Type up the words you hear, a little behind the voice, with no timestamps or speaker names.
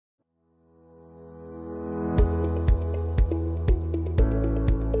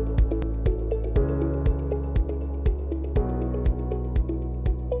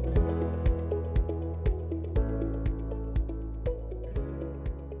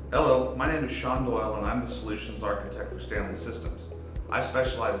Hello, my name is Sean Doyle and I'm the Solutions Architect for Standley Systems. I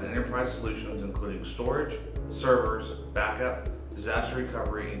specialize in enterprise solutions including storage, servers, backup, disaster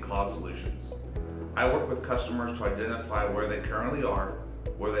recovery, and cloud solutions. I work with customers to identify where they currently are,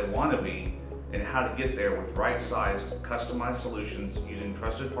 where they want to be, and how to get there with right-sized, customized solutions using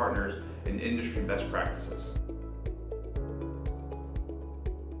trusted partners and industry best practices.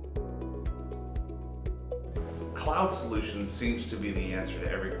 Cloud solutions seems to be the answer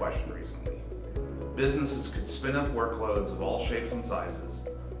to every question recently. Businesses could spin up workloads of all shapes and sizes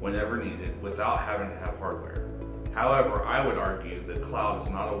whenever needed without having to have hardware. However, I would argue that cloud is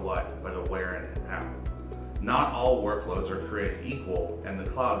not a what, but a where and a how. Not all workloads are created equal, and the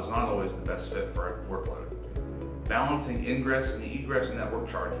cloud is not always the best fit for a workload. Balancing ingress and egress network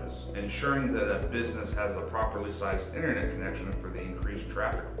charges, ensuring that a business has a properly sized internet connection for the increased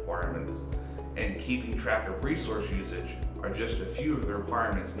traffic requirements, and keeping track of resource usage are just a few of the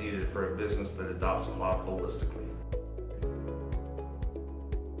requirements needed for a business that adopts cloud holistically.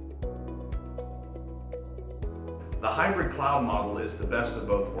 The hybrid cloud model is the best of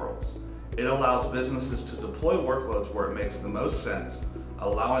both worlds. It allows businesses to deploy workloads where it makes the most sense,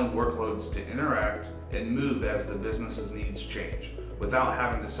 allowing workloads to interact and move as the business's needs change, without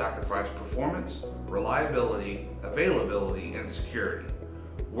having to sacrifice performance, reliability, availability, and security.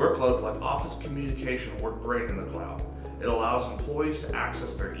 Workloads like office communication work great in the cloud. It allows employees to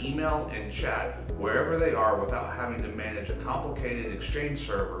access their email and chat wherever they are without having to manage a complicated Exchange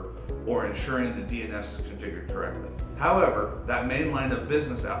server or ensuring the DNS is configured correctly. However, that main line of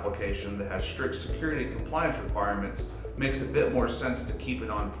business application that has strict security and compliance requirements makes a bit more sense to keep it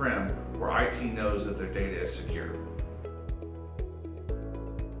on-prem where IT knows that their data is secure.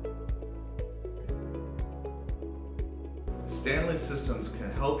 Standley Systems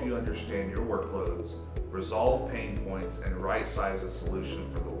can help you understand your workloads, resolve pain points, and right-size a solution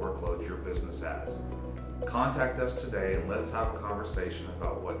for the workload your business has. Contact us today and let's have a conversation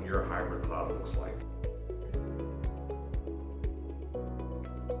about what your hybrid cloud looks like.